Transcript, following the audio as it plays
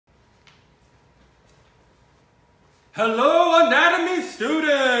Hello anatomy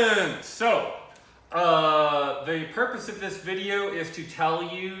students! So, the purpose of this video is to tell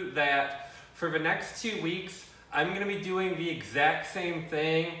you that for the next 2 weeks, I'm going to be doing the exact same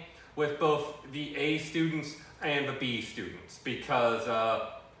thing with both the A students and the B students because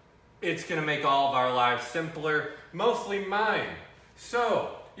it's going to make all of our lives simpler, mostly mine.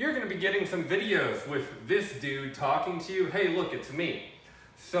 So, you're going to be getting some videos with this dude talking to you. Hey, look, it's me.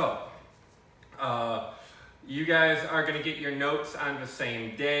 So, you guys are going to get your notes on the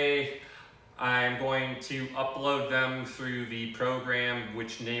same day. I'm going to upload them through the program,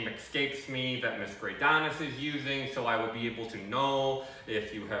 which name escapes me, that Ms. Graydonis is using, so I will be able to know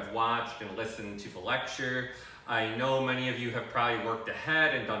if you have watched and listened to the lecture. I know many of you have probably worked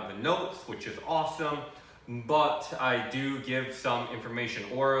ahead and done the notes, which is awesome, but I do give some information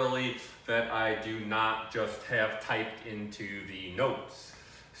orally that I do not just have typed into the notes.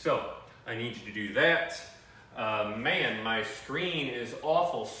 So, I need you to do that. Man, my screen is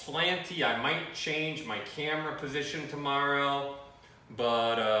awful slanty. I might change my camera position tomorrow,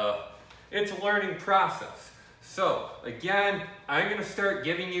 but it's a learning process. So, again, I'm going to start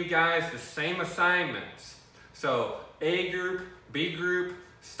giving you guys the same assignments. So, A group, B group,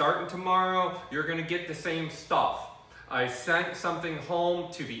 starting tomorrow, you're going to get the same stuff. I sent something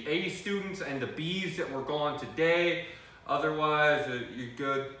home to the A students and the Bs that were gone today. Otherwise, you're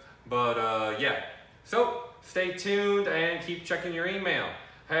good. But yeah, so stay tuned and keep checking your email.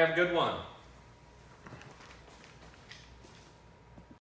 Have a good one.